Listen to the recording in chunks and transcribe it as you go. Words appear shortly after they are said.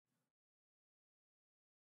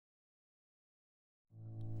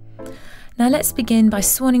Now let's begin by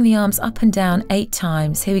swanning the arms up and down 8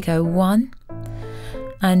 times. Here we go, 1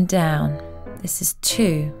 and down. This is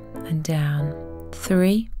 2 and down,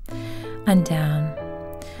 3 and down.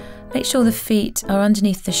 Make sure the feet are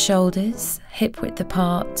underneath the shoulders, hip width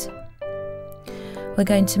apart. We're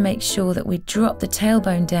going to make sure that we drop the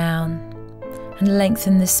tailbone down and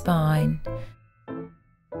lengthen the spine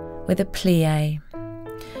with a plie.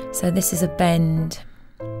 So this is a bend.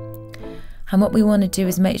 And what we want to do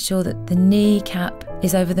is make sure that the kneecap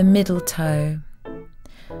is over the middle toe.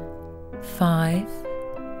 5,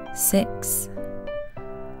 6,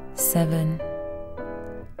 7,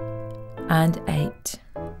 and 8.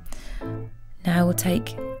 Now we'll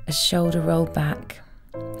take a shoulder roll back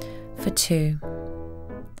for 2.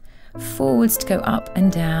 Forwards to go up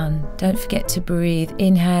and down. Don't forget to breathe.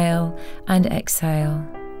 Inhale and exhale.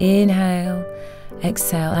 Inhale,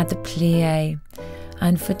 exhale. Add the plie.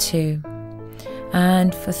 And for 2.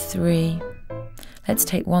 And for 3. Let's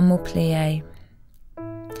take one more plie.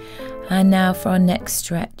 And now for our next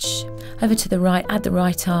stretch. Over to the right, add the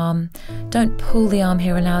right arm. Don't pull the arm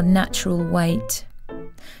here, allow natural weight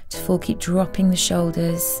to fall. Keep dropping the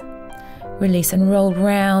shoulders. Release and roll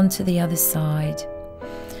round to the other side.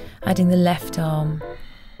 Adding the left arm.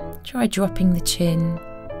 Try dropping the chin.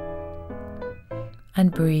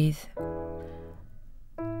 And breathe.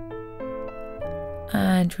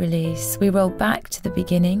 And release. We roll back to the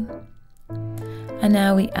beginning. And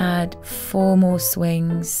now we add 4 more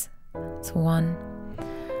swings. It's 1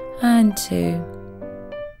 and 2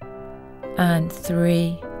 and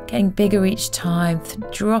 3. Getting bigger each time,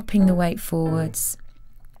 dropping the weight forwards.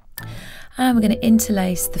 And we're going to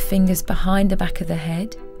interlace the fingers behind the back of the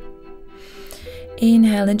head.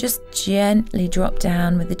 Inhale and just gently drop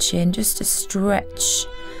down with the chin, just to stretch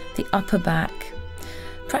the upper back.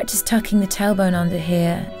 Practice tucking the tailbone under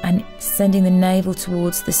here and sending the navel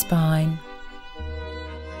towards the spine.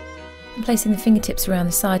 And placing the fingertips around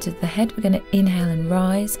the sides of the head, we're going to inhale and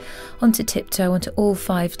rise onto tiptoe, onto all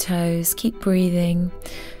 5 toes. Keep breathing,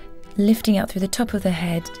 lifting out through the top of the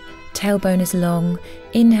head. Tailbone is long.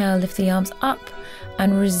 Inhale, lift the arms up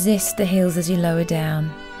and resist the heels as you lower down.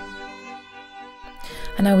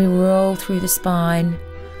 And now we roll through the spine.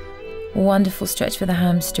 Wonderful stretch for the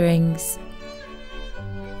hamstrings.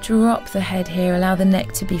 Drop the head here, allow the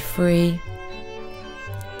neck to be free.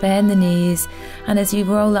 Bend the knees, and as you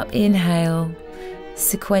roll up, inhale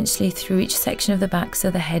sequentially through each section of the back so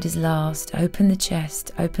the head is last. Open the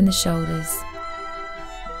chest, open the shoulders.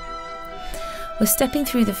 We're stepping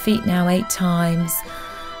through the feet now 8 times,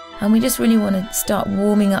 and we just really want to start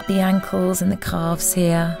warming up the ankles and the calves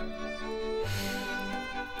here.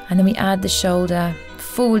 And then we add the shoulder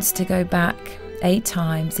forwards to go back 8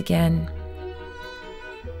 times again.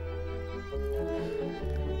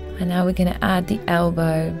 And now we're going to add the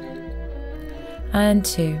elbow, and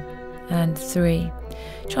 2, and 3.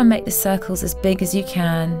 Try and make the circles as big as you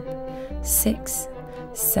can. 6,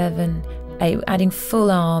 7, 8. We're adding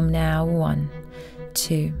full arm now. 1,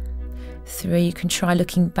 2, 3. You can try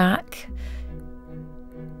looking back.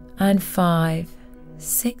 And 5,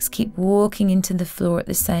 6. Keep walking into the floor at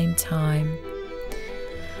the same time.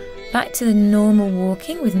 Back to the normal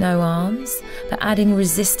walking with no arms, but adding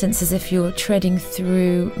resistance as if you're treading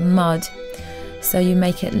through mud. So you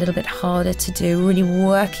make it a little bit harder to do, really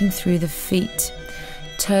working through the feet,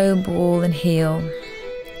 toe, ball and heel.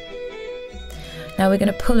 Now we're going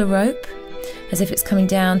to pull a rope as if it's coming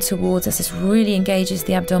down towards us. This really engages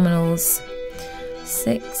the abdominals.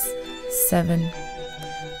 6, 7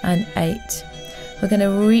 and 8. We're going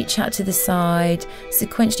to reach out to the side,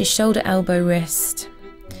 sequentially shoulder, elbow, wrist.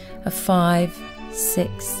 5,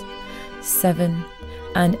 6, 7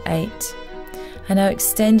 and 8. And now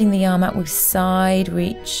extending the arm out with side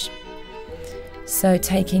reach. So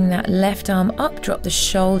taking that left arm up, drop the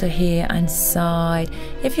shoulder here and side.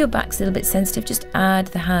 If your back's a little bit sensitive, just add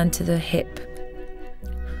the hand to the hip.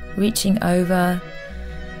 Reaching over.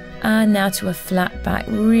 And now to a flat back.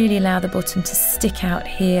 Really allow the bottom to stick out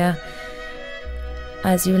here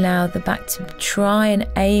as you allow the back to try and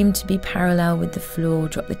aim to be parallel with the floor.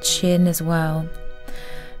 Drop the chin as well.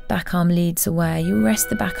 Back arm leads away. You rest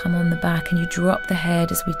the back arm on the back and you drop the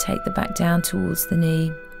head as we take the back down towards the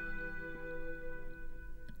knee.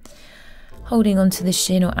 Holding onto the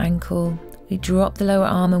shin or ankle, we drop the lower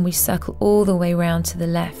arm and we circle all the way round to the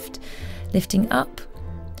left. Lifting up.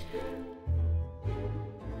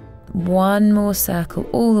 One more circle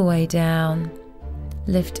all the way down.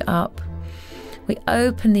 Lift up. We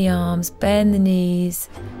open the arms, bend the knees,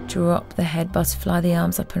 drop the head, butterfly the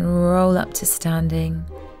arms up and roll up to standing.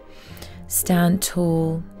 Stand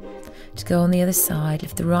tall. To go on the other side,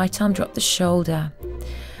 lift the right arm, drop the shoulder.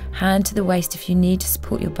 Hand to the waist if you need to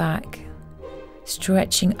support your back.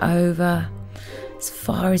 Stretching over as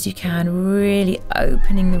far as you can, really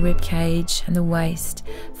opening the rib cage and the waist,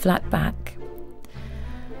 flat back.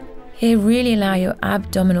 Here, really allow your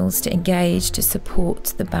abdominals to engage to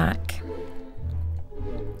support the back.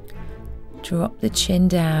 Drop the chin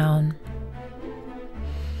down.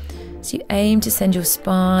 So you aim to send your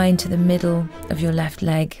spine to the middle of your left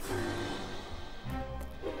leg.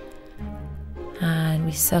 And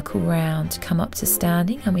we circle round to come up to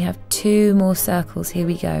standing, and we have 2 more circles. Here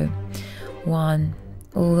we go. 1,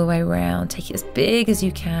 all the way around. Take it as big as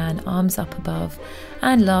you can, arms up above.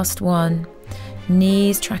 And last one,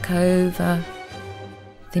 knees track over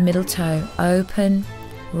the middle toe. Open,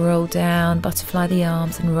 roll down, butterfly the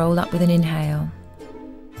arms and roll up with an inhale.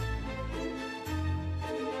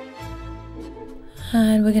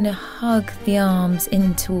 And we're going to hug the arms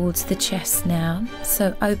in towards the chest now.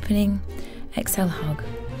 So opening, exhale, hug.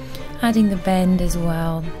 Adding the bend as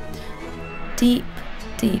well. Deep,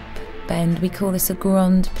 deep bend. We call this a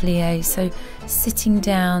grand plie. So sitting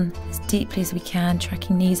down as deeply as we can,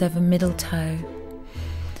 tracking knees over middle toe.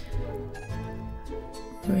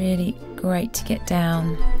 Really great to get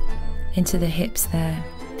down into the hips there.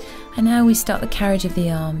 And now we start the carriage of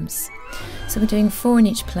the arms. So we're doing 4 in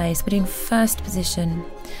each place. We're doing first position.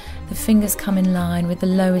 The fingers come in line with the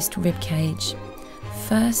lowest rib cage.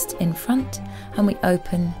 First in front, and we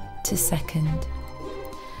open to second.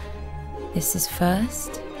 This is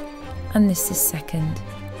first, and this is second.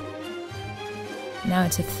 Now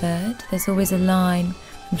into third. There's always a line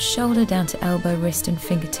from shoulder down to elbow, wrist and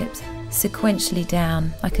fingertips, sequentially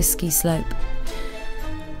down like a ski slope.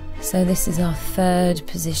 So this is our third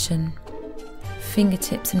position.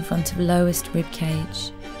 Fingertips in front of lowest rib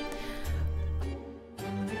cage.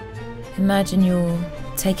 Imagine you're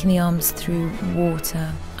taking the arms through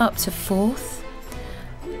water up to fourth,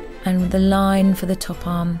 and the line for the top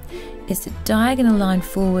arm is a diagonal line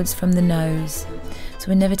forwards from the nose. So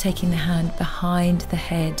we're never taking the hand behind the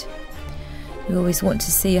head. You always want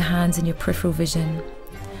to see your hands in your peripheral vision.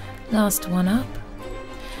 Last one up.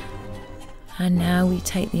 And now we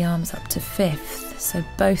take the arms up to fifth. So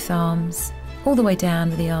both arms all the way down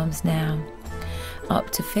with the arms now.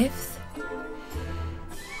 Up to fifth.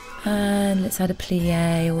 And let's add a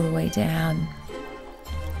plie all the way down.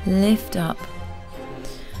 Lift up.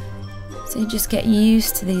 So you just get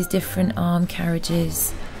used to these different arm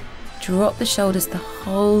carriages. Drop the shoulders the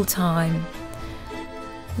whole time.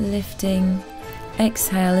 Lifting.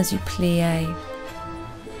 Exhale as you plie.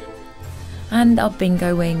 And our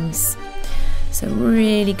bingo wings. So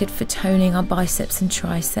really good for toning our biceps and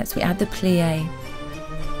triceps. We add the plie.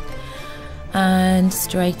 And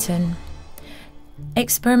straighten.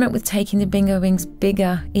 Experiment with taking the bingo wings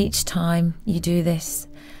bigger each time you do this.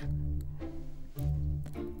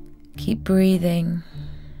 Keep breathing.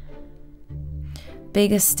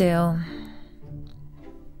 Bigger still.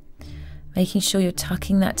 Making sure you're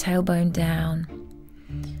tucking that tailbone down.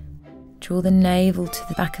 Draw the navel to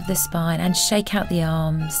the back of the spine and shake out the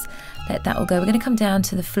arms. Let that all go. We're going to come down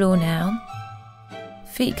to the floor now.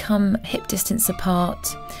 Feet come hip distance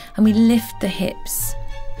apart and we lift the hips.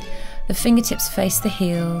 The fingertips face the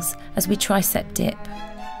heels as we tricep dip.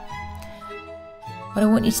 What I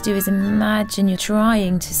want you to do is imagine you're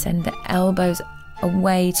trying to send the elbows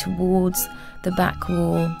away towards the back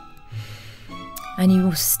wall. And you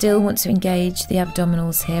will still want to engage the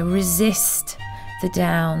abdominals here. Resist the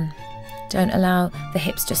down. Don't allow the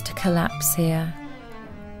hips just to collapse here.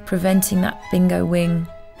 Preventing that bingo wing.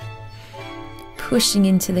 Pushing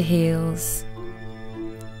into the heels.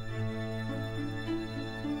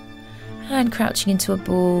 And crouching into a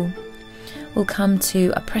ball. We'll come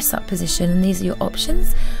to a press up position, and these are your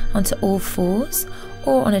options: onto all fours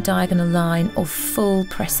or on a diagonal line or full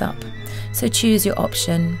press up. So choose your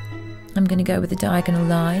option. I'm going to go with the diagonal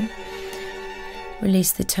line.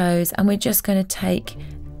 Release the toes, and we're just going to take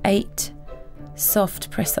 8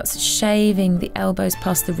 soft press ups, shaving the elbows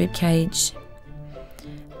past the rib cage.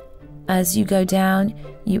 As you go down,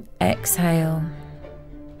 you exhale.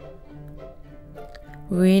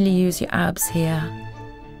 Really use your abs here.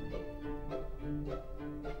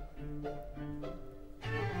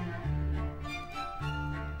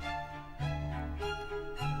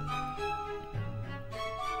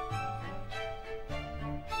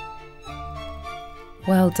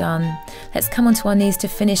 Well done. Let's come onto our knees to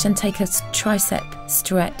finish and take a tricep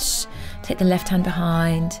stretch. Take the left hand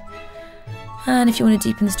behind. And if you want to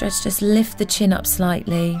deepen the stretch, just lift the chin up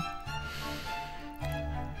slightly.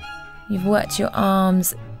 You've worked your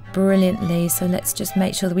arms brilliantly, so let's just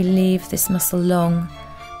make sure that we leave this muscle long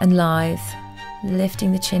and lithe.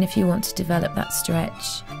 Lifting the chin if you want to develop that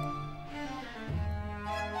stretch.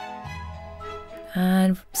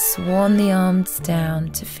 And swan the arms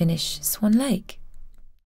down to finish Swan Lake.